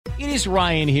It is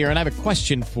Ryan here, and I have a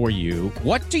question for you.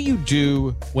 What do you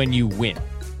do when you win?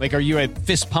 Like, are you a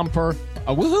fist pumper,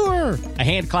 a woohooer, a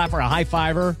hand clapper, a high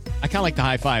fiver? I kind of like the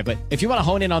high five, but if you want to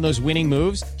hone in on those winning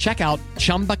moves, check out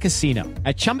Chumba Casino.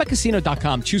 At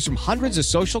ChumbaCasino.com, choose from hundreds of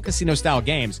social casino-style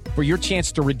games for your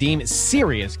chance to redeem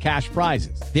serious cash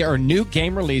prizes. There are new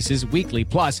game releases weekly,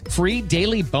 plus free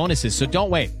daily bonuses. So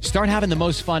don't wait. Start having the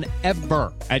most fun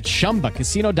ever at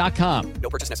ChumbaCasino.com.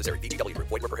 No purchase necessary. VGW. Void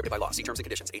where prohibited by law. See terms and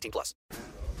conditions. 18+.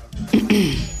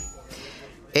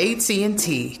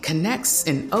 AT&T connects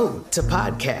an ode to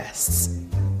podcasts.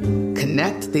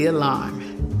 Connect the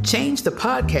alarm. Change the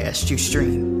podcast you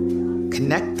stream.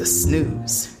 Connect the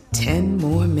snooze. 10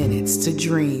 more minutes to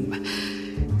dream.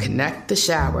 Connect the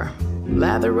shower.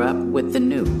 Lather up with the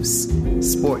news.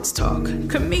 Sports talk,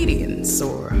 comedians,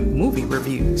 or movie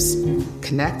reviews.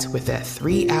 Connect with that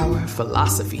 3-hour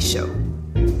philosophy show.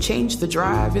 Change the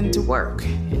drive into work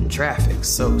in traffic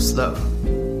so slow.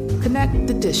 Connect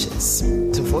the dishes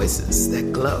to voices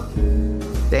that glow.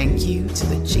 Thank you to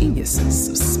the geniuses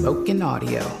of spoken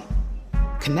audio.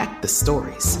 Connect the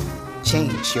stories.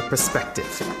 Change your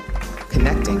perspective.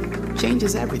 Connecting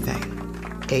changes everything.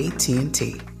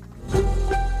 AT&T.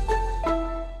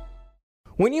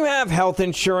 When you have health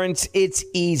insurance, it's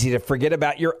easy to forget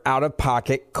about your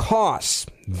out-of-pocket costs.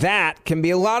 That can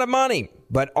be a lot of money.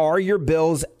 But are your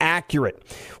bills accurate?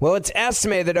 Well, it's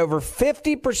estimated that over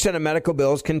 50% of medical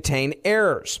bills contain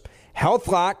errors.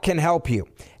 HealthLock can help you.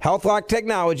 HealthLock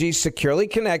technology securely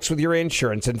connects with your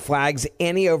insurance and flags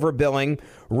any overbilling,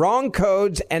 wrong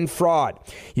codes, and fraud.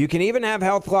 You can even have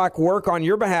HealthLock work on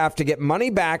your behalf to get money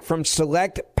back from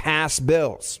select past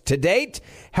bills. To date,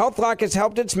 HealthLock has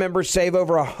helped its members save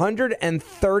over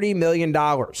 $130 million.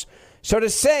 So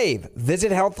to save,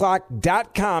 visit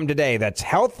healthlock.com today. That's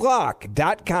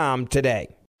healthlock.com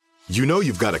today. You know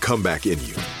you've got a comeback in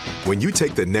you. When you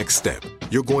take the next step,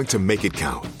 you're going to make it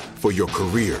count for your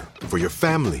career, for your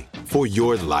family, for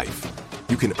your life.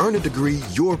 You can earn a degree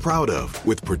you're proud of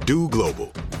with Purdue Global.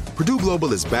 Purdue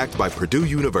Global is backed by Purdue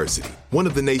University, one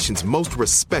of the nation's most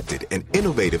respected and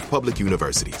innovative public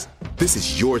universities. This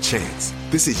is your chance.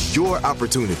 This is your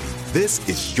opportunity. This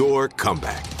is your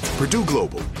comeback. Purdue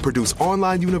Global, Purdue's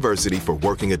online university for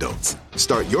working adults.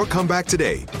 Start your comeback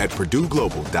today at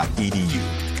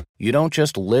purdueglobal.edu. You don't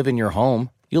just live in your home,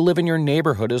 you live in your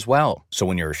neighborhood as well. So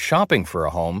when you're shopping for a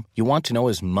home, you want to know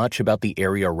as much about the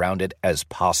area around it as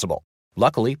possible.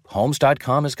 Luckily,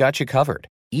 Homes.com has got you covered.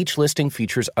 Each listing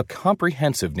features a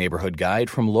comprehensive neighborhood guide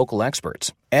from local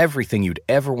experts. Everything you'd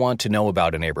ever want to know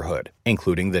about a neighborhood,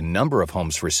 including the number of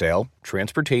homes for sale,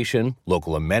 transportation,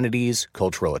 local amenities,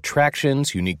 cultural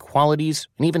attractions, unique qualities,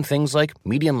 and even things like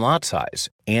median lot size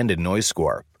and a noise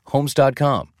score.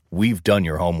 Homes.com. We've done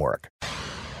your homework.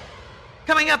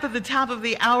 Coming up at the top of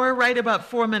the hour, right about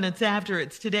 4 minutes after,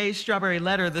 it's today's Strawberry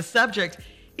Letter. The subject: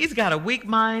 he's got a weak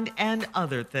mind and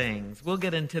other things. We'll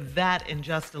get into that in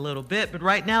just a little bit. But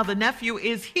right now, the nephew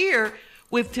is here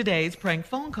with today's prank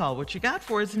phone call. What you got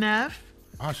for us, Neff?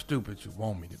 How stupid you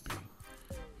want me to be?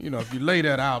 You know, if you lay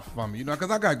that out for me, you know,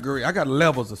 because I got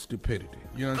levels of stupidity.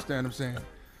 You understand what I'm saying?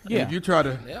 Yeah. If you try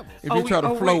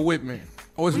to flow with me,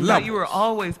 it's we levels. thought you were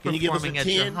always Can you give us a performing at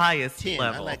 10? your highest 10.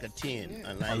 level. I like a 10.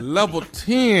 I like A level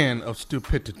 10 of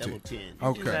stupidity. level 10. You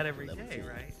do that Okay. every day,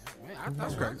 right?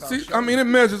 Okay. See, I mean, it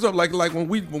measures up like when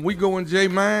we go in J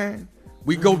Mind,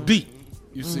 we go deep.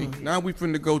 You see, now we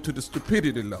finna go to the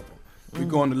stupidity level. We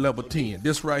go on to level 10.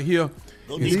 This right here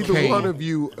is Neither K. one of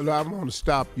you, and I'm going to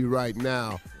stop you right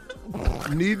now.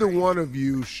 Neither one of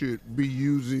you should be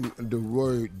using the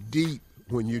word deep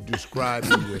when you're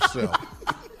describing yourself.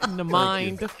 The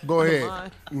mind. Go The ahead.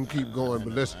 mind. You can keep going,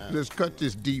 but let's cut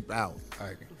this deep out.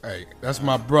 Hey, that's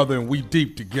my brother, and we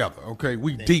deep together. Okay,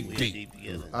 we deep.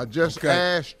 together. I just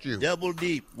asked you. Double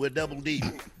deep. We're double deep.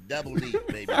 Double deep,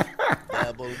 baby.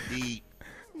 Double deep.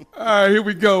 All right, here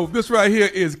we go. This right here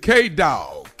is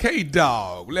K-Dog.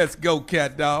 K-Dog. Let's go,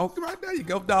 Cat Dog. Right there you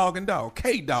go, dog and dog.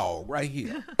 K-Dog right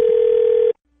here.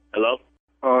 Hello?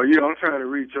 Yeah, I'm trying to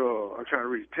reach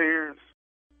Terrence.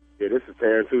 Yeah, this is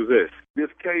Terrence. Who's this?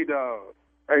 This K-Dog.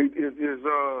 Hey, is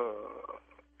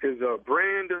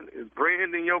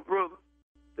Brandon your brother?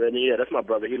 Brandon, yeah, that's my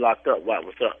brother. He locked up. Why?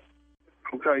 What's up?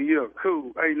 Okay, yeah,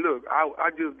 cool. Hey, look, I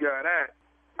just got out.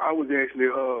 I was actually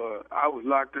I was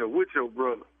locked up with your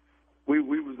brother. We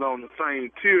was on the same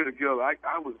tier together. I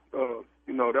was that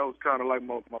was kind of like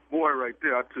my boy right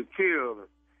there. I took care of him.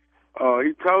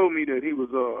 He told me that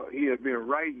he had been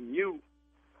writing you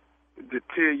to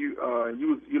tell you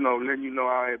letting you know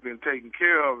I had been taking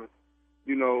care of him,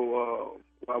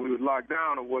 while we was locked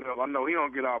down or whatever. I know he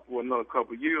don't get out for another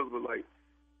couple of years, but like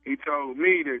he told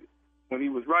me that when he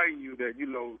was writing you that, you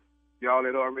know, y'all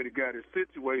had already got it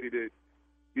situated that,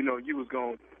 you know, you was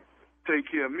going to take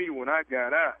care of me when I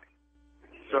got out.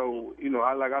 So, you know,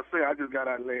 like I said, I just got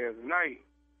out last night,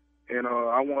 and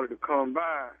I wanted to come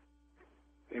by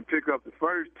and pick up the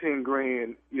first 10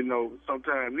 grand, you know,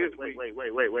 sometime this week. Wait.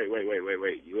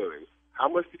 How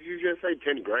much did you just say?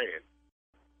 10 grand?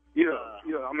 Yeah.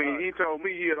 I mean, he told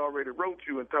me he had already wrote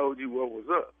you and told you what was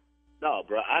up. No,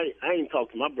 bro, I ain't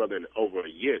talked to my brother in over a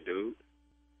year, dude.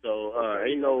 So,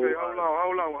 ain't no... Okay, hold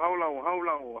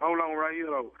on right here,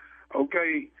 though.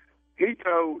 Okay, he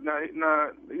told, now,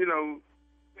 you know,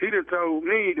 he done told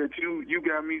me that you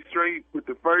got me straight with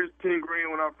the first 10 grand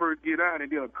when I first get out,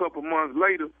 and then a couple months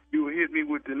later, you would hit me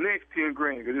with the next 10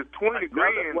 grand, because it's 20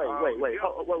 grand. Wait.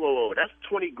 Whoa. That's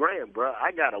 20 grand, bro.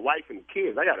 I got a wife and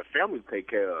kids. I got a family to take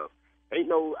care of. I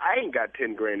ain't got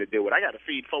 10 grand to deal with. I got to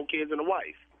feed 4 kids and a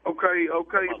wife. Okay,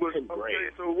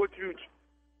 so what you,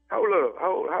 hold the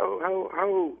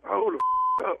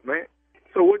up, man.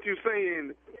 So what you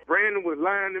saying, Brandon was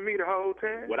lying to me the whole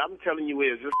time? What I'm telling you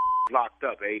is this locked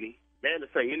up, 80. Man, to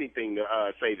say anything to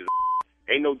say this,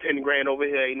 ain't no 10 grand over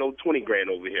here, ain't no 20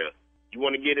 grand over here. You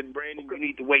want to get it, Brandon? You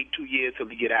need to wait 2 years till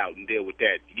you get out and deal with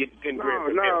that. You get the 10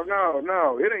 grand.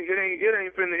 No. It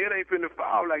ain't finna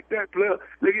fall like that, player.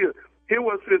 Look here. Here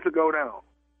what's fit to go down.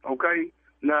 Okay?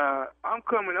 Now I'm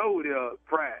coming over there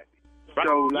Friday. Right.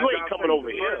 So you ain't coming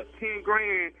over here.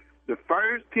 The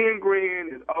first 10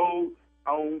 grand is owed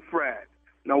on Friday.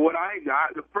 Now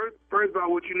the first about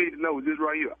what you need to know is this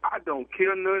right here. I don't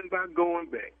care nothing about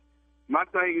going back. My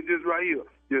thing is this right here.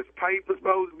 This paper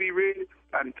supposed to be ready.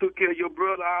 I done took care of your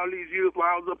brother all these years while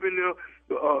I was up in there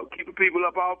keeping people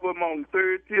up off of them on the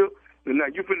third tip. And now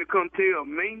you finna come tell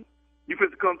me? You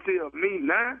finna come tell me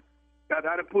now that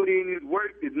I done put in this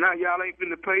work that now y'all ain't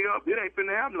finna pay up? It ain't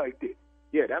finna happen like that.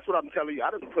 Yeah, that's what I'm telling you.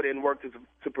 I done put in work to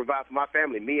provide for my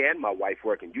family, me and my wife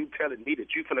working. You telling me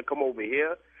that you finna come over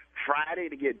here Friday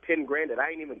to get 10 grand that I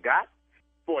ain't even got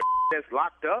for a that's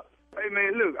locked up? Hey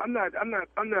man, look, I'm not finna.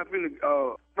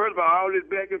 First of all this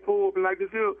back and forth and like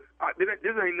this here,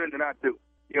 this ain't nothing that I do.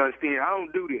 You understand? I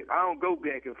don't do that. I don't go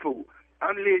back and forth.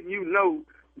 I'm letting you know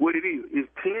what it is. It's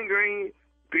 10 grand.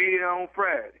 Be there on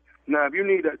Friday. Now, if you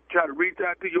need to try to reach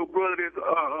out to your brother that's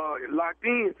locked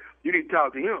in, you need to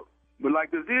talk to him. But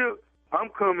like this here, I'm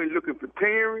coming looking for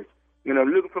Terrence, and I'm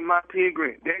looking for my 10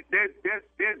 grand.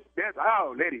 That's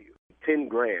all that is. 10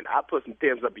 grand. I put some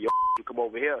things up in your to come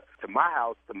over here to my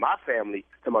house, to my family,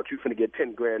 talking about you finna get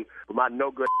 10 grand for my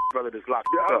no good brother that's locked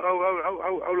up.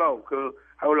 Hold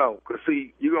on, cause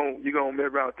see, you gonna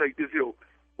mess around and take this here.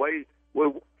 Wait,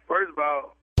 well, first of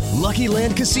all. Lucky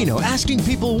Land Casino, asking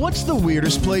people, what's the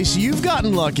weirdest place you've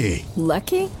gotten lucky?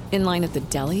 Lucky? In line at the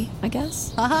deli, I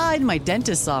guess? Aha, in my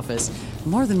dentist's office.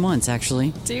 More than once,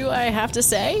 actually. Do I have to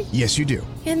say? Yes, you do.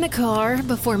 In the car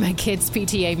before my kids'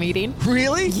 PTA meeting.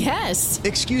 Really? Yes.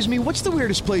 Excuse me, what's the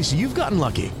weirdest place you've gotten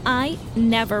lucky? I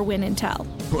never win and tell.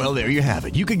 Well, there you have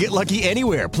it. You can get lucky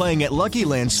anywhere, playing at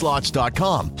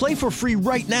LuckyLandSlots.com. Play for free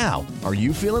right now. Are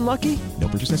you feeling lucky? No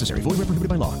purchase necessary. Void where prohibited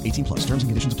by law. 18+. Terms and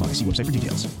conditions apply. See website for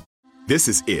details. This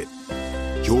is it.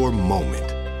 Your moment.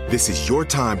 This is your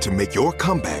time to make your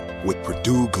comeback with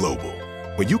Purdue Global.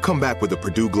 When you come back with a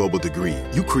Purdue Global degree,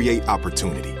 you create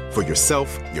opportunity for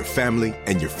yourself, your family,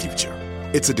 and your future.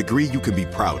 It's a degree you can be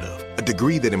proud of, a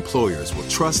degree that employers will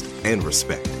trust and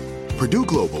respect. Purdue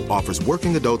Global offers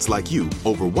working adults like you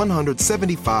over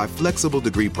 175 flexible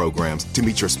degree programs to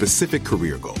meet your specific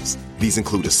career goals. These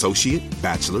include associate,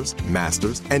 bachelor's,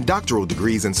 master's, and doctoral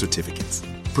degrees and certificates.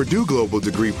 Purdue Global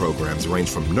degree programs range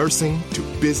from nursing to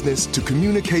business to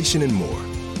communication and more.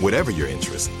 Whatever your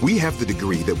interest, we have the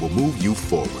degree that will move you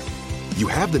forward. You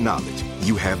have the knowledge,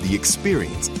 you have the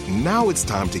experience. Now it's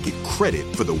time to get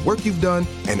credit for the work you've done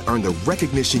and earn the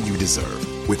recognition you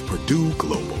deserve with Purdue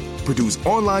Global, Purdue's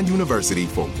online university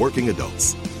for working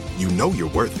adults. You know you're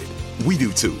worth it. We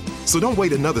do too. So don't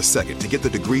wait another second to get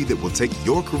the degree that will take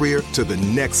your career to the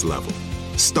next level.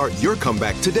 Start your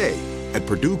comeback today at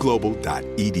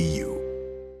purdueglobal.edu.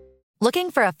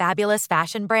 Looking for a fabulous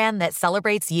fashion brand that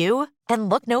celebrates you? Then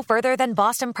look no further than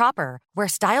Boston Proper, where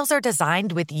styles are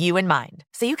designed with you in mind,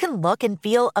 so you can look and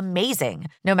feel amazing,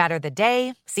 no matter the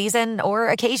day, season, or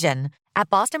occasion.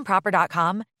 At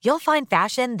BostonProper.com, you'll find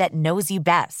fashion that knows you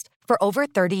best. For over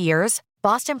 30 years,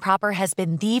 Boston Proper has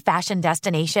been the fashion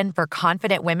destination for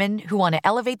confident women who want to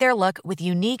elevate their look with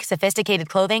unique, sophisticated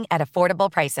clothing at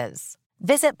affordable prices.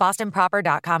 Visit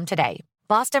BostonProper.com today.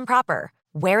 Boston Proper.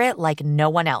 Wear it like no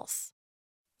one else.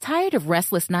 Tired of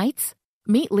restless nights?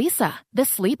 Meet Leesa, the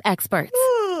sleep experts.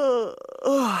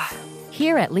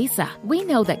 Here at Lisa, we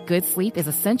know that good sleep is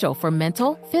essential for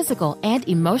mental, physical, and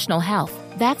emotional health.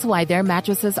 That's why their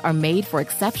mattresses are made for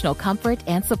exceptional comfort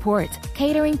and support,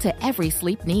 catering to every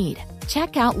sleep need.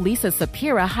 Check out Lisa's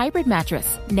Sapira Hybrid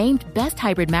Mattress, named Best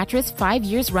Hybrid Mattress 5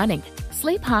 years running.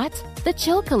 Sleep hot? The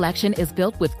Chill Collection is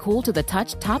built with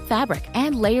cool-to-the-touch top fabric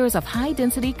and layers of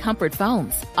high-density comfort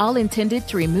foams, all intended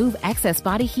to remove excess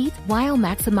body heat while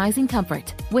maximizing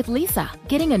comfort. With Lisa,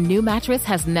 getting a new mattress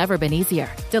has never been easier.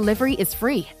 Delivery is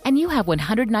free, and you have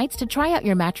 100 nights to try out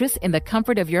your mattress in the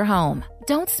comfort of your home.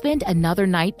 Don't spend another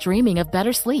night dreaming of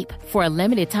better sleep. For a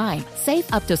limited time,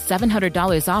 save up to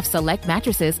 $700 off select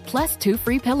mattresses plus 2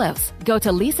 free pillows. Go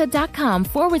to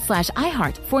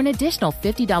lisa.com/iHeart for an additional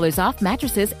 $50 off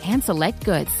mattresses and select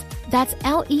goods. That's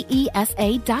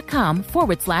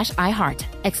LEESA.com/iHeart.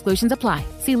 Exclusions apply.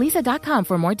 See lisa.com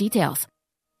for more details.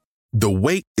 The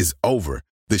wait is over.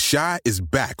 The Chi is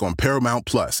back on Paramount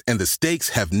Plus, and the stakes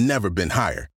have never been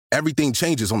higher. Everything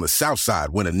changes on the South Side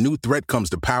when a new threat comes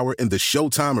to power in the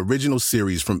Showtime original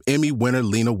series from Emmy winner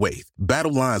Lena Waithe.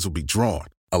 Battle lines will be drawn,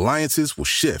 alliances will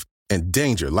shift, and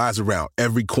danger lies around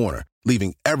every corner,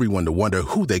 leaving everyone to wonder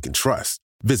who they can trust.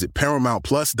 Visit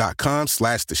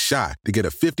ParamountPlus.com/The Chi to get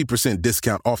a 50%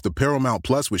 discount off the Paramount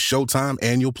Plus with Showtime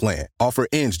annual plan. Offer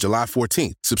ends July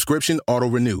 14th. Subscription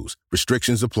auto-renews.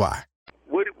 Restrictions apply.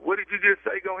 What did you just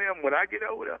say, go him, when I get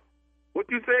over there? What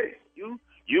you say? You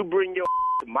bring your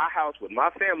to my house with my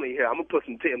family here. I'm going to put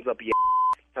some Timbs up your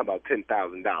How about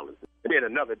 $10,000? And then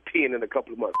another 10 in a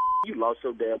couple of months. You lost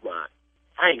your damn mind.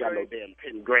 I ain't got no damn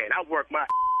 10 grand. I work my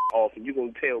off, and you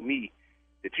going to tell me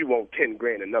that you want 10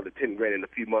 grand, another 10 grand in a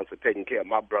few months of taking care of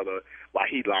my brother while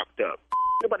he locked up.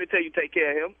 Nobody tell you take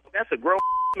care of him. That's a grown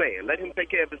man. Let him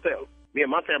take care of himself. Me and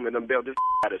my family done built this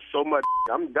out of so much.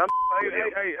 I'm done.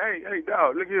 Hey,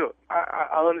 dog, look here.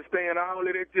 I understand all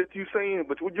of that just you saying,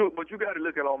 but you got to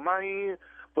look at on my end.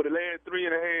 For the last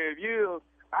 3.5 years,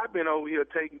 I've been over here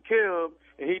taking care of,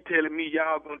 and he telling me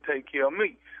y'all gonna take care of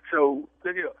me. So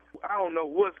look here, I don't know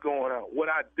what's going on. What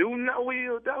I do know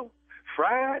is though,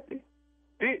 Friday,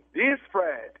 this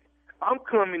Friday, I'm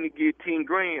coming to get 10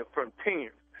 grand from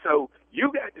Terrence. So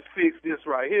you got to fix this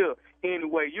right here any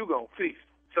way you gonna fix it.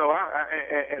 So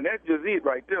and that's just it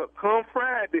right there. Come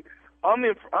Friday, I'm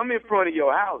in front of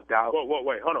your house, dog.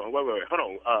 Wait, hold on.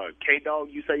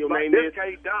 K-Dog, you say your name this is?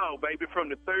 K-Dog, baby, from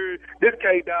the third. This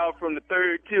K-Dog from the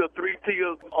third tier, 3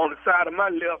 tiers on the side of my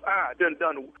left eye. Done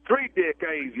 3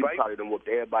 decades, You right? probably done whooped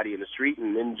everybody in the street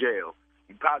and in jail.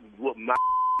 You probably whooped my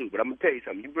too, but I'm going to tell you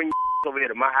something. You bring your over here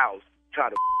to my house, try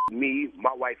to me,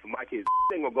 my wife, and my kids.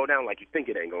 It ain't going to go down like you think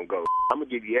it ain't going to go. I'm going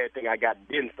to give you everything I got,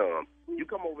 then some. You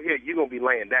come over here, you're going to be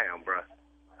laying down, bruh.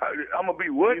 I'm going to be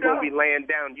what? You're going to be laying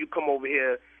down. You come over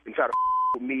here and try to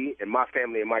with me and my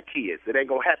family and my kids. It ain't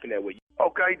going to happen that way.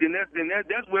 Okay, then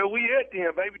that's where we at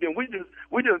then, baby. Then we just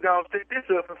gonna set this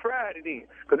up for Friday then,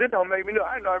 cause it don't make me know.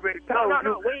 I ain't already told you.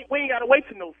 No. We ain't gotta wait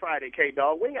till no Friday,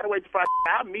 K-Dog. We ain't gotta wait till Friday.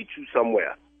 I'll meet you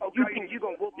somewhere. Okay. You think you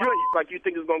gonna whoop my like you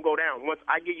think it's gonna go down? Once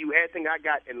I give you everything I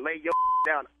got and lay your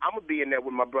down, I'm gonna be in there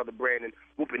with my brother Brandon,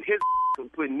 whooping his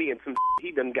and putting me in some he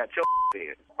done got your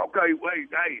in. Okay, wait,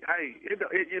 hey,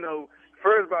 you know.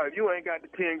 First of all, if you ain't got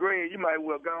the 10 grand, you might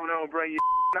well go on and bring your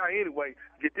now anyway.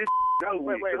 Get this over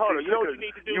with. Wait, hold on. You know what you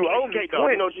need to do? You own me,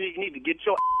 dog. You know what you need to get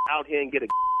your out here and get a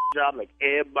job like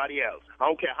everybody else. I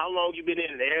don't care how long you been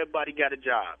in it. Everybody got a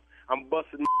job. I'm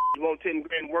busting. You want 10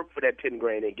 grand? Work for that 10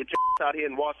 grand and get your out here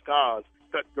and wash cars,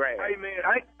 cut grass. Hey man,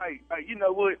 hey, you know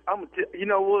what? You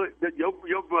know what? Your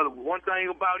brother. One thing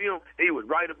about him, he was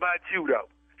right about you though.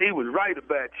 He was right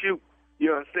about you. You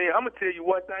know what I'm saying? I'm gonna tell you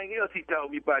one thing else he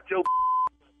told me about your.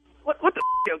 What the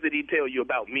else did he tell you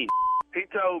about me? He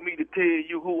told me to tell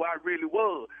you who I really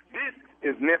was. This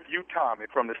is Nephew Tommy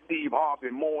from the Steve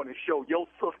Harvey Morning Show. Your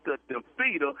sister,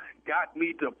 Davita, got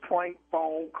me to prank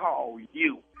phone call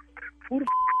you. Who the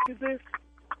is this?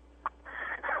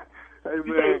 Hey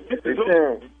man,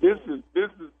 this is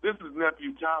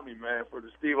Nephew Tommy, man, for the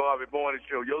Steve Harvey Morning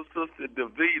Show. Your sister,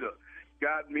 Davita,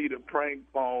 got me to prank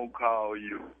phone call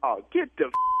you. Oh, get the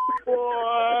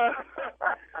boy!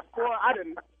 Boy, I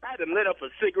done lit up a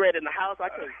cigarette in the house. I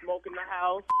couldn't smoke in the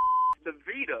house.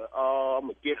 Davita, I'm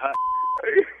gonna get her.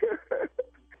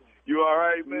 You all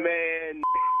right, man? Man,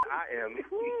 I am.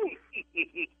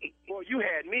 Boy, you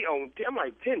had me on. I'm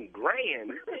like 10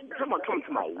 grand. Come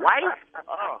to my wife.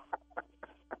 Oh.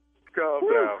 Calm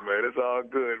down, man. It's all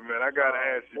good, man. I gotta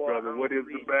ask you, brother, what is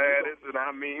the baddest, and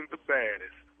I mean the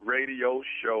baddest, radio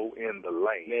show in the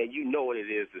land? Man, you know what it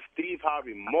is. The Steve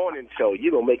Harvey Morning Show.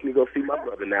 You gonna make me go see my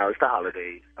brother now. It's the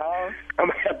holidays. I'm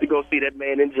gonna have to go see that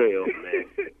man in jail, man.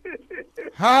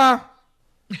 Huh?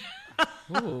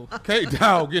 Ooh.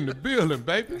 K-Dog in the building,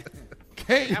 baby.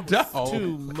 K-Dog.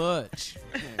 Too much.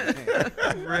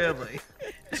 Really?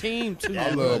 Team too I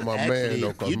much. love my man,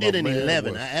 though, 'cause You my did an man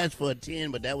 11. was- I asked for a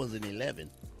 10, but that was an 11.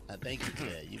 I think you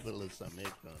said you put a little something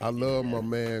extra on it. I love my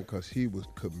man because he was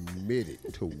committed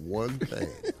to one thing.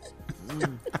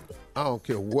 I don't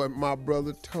care what my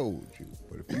brother told you,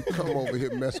 but if you come over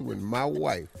here messing with my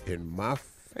wife and my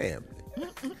family,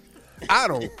 I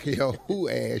don't care who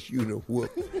asked you to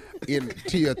whoop in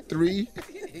tier 3,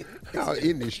 out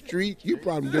in the street. You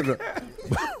probably didn't.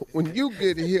 When you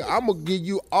get here, I'm going to give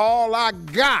you all I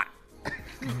got.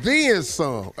 Then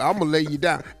some. I'm going to lay you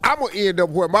down. I'm going to end up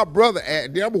where my brother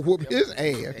at. Then I'm going to whoop his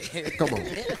ass. Come on.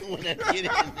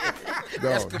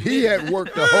 No, he had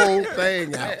worked the whole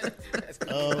thing out.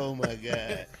 Oh, my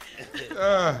God.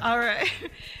 All right.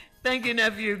 Thank you,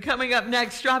 nephew. Coming up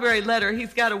next, Strawberry Letter.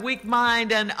 He's got a weak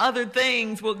mind and other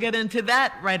things. We'll get into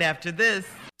that right after this.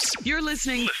 You're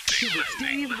listening to the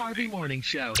Steve Harvey Morning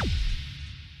Show.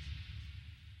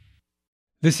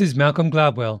 This is Malcolm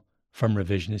Gladwell from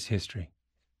Revisionist History.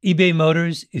 eBay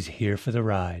Motors is here for the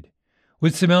ride.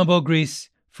 With some elbow grease,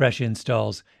 fresh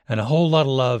installs, and a whole lot of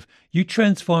love, you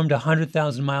transformed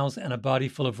 100,000 miles and a body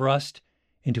full of rust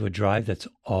into a drive that's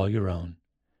all your own.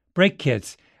 Brake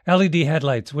kits, LED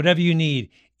headlights, whatever you need,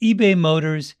 eBay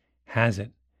Motors has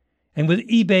it. And with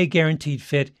eBay Guaranteed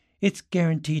Fit, it's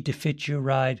guaranteed to fit your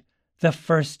ride the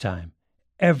first time,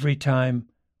 every time,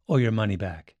 or your money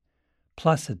back.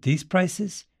 Plus, at these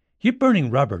prices, you're burning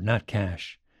rubber, not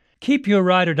cash. Keep your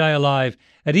ride or die alive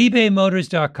at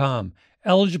ebaymotors.com.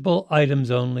 Eligible items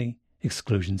only.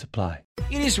 Exclusions apply.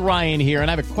 It is Ryan here,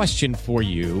 and I have a question for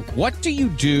you. What do you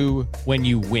do when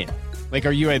you win? Like,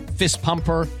 are you a fist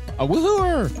pumper, a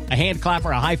woo-hooer, a hand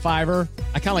clapper, a high-fiver?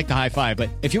 I kind of like the high-five, but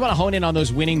if you want to hone in on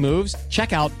those winning moves,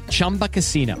 check out Chumba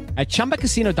Casino. At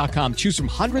ChumbaCasino.com, choose from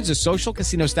hundreds of social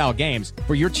casino-style games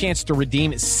for your chance to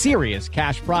redeem serious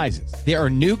cash prizes. There are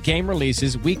new game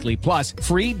releases weekly, plus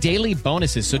free daily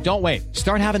bonuses, so don't wait.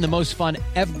 Start having the most fun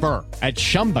ever at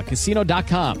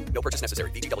ChumbaCasino.com. No purchase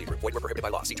necessary. VGW Group. Void where prohibited by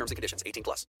law. See terms and conditions.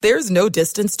 18+. There's no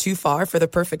distance too far for the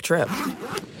perfect trip.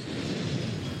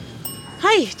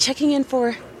 Hi, checking in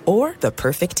for... Or the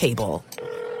perfect table.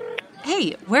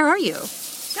 Hey, where are you?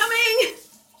 Coming!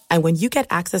 And when you get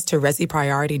access to Resi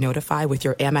Priority Notify with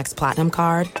your Amex Platinum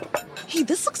card... Hey,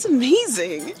 this looks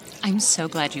amazing. I'm so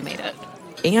glad you made it.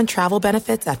 And travel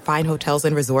benefits at fine hotels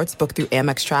and resorts booked through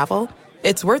Amex Travel,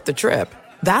 it's worth the trip.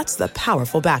 That's the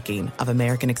powerful backing of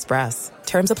American Express.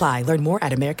 Terms apply. Learn more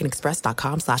at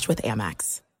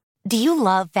americanexpress.com/withAmex. Do you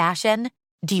love fashion?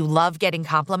 Do you love getting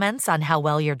compliments on how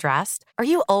well you're dressed? Are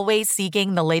you always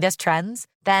seeking the latest trends?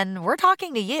 Then we're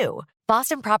talking to you.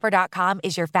 BostonProper.com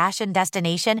is your fashion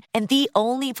destination and the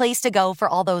only place to go for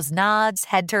all those nods,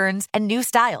 head turns, and new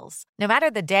styles. No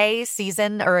matter the day,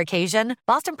 season, or occasion,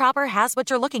 Boston Proper has what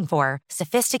you're looking for.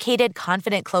 Sophisticated,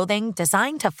 confident clothing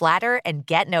designed to flatter and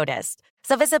get noticed.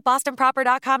 So visit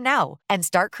BostonProper.com now and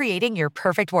start creating your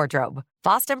perfect wardrobe.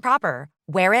 Boston Proper.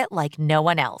 Wear it like no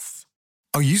one else.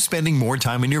 Are you spending more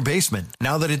time in your basement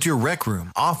now that it's your rec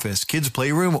room, office, kids'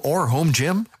 playroom, or home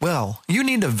gym? Well, you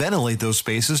need to ventilate those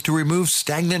spaces to remove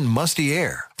stagnant, musty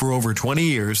air. For over 20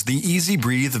 years, the Easy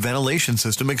Breathe ventilation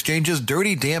system exchanges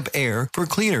dirty, damp air for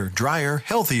cleaner, drier,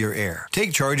 healthier air.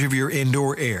 Take charge of your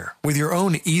indoor air with your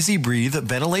own Easy Breathe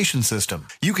ventilation system.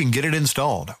 You can get it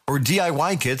installed, or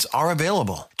DIY kits are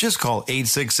available. Just call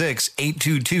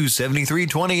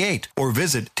 866-822-7328 or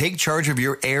visit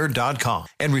takechargeofyourair.com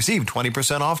and receive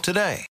 20% off today.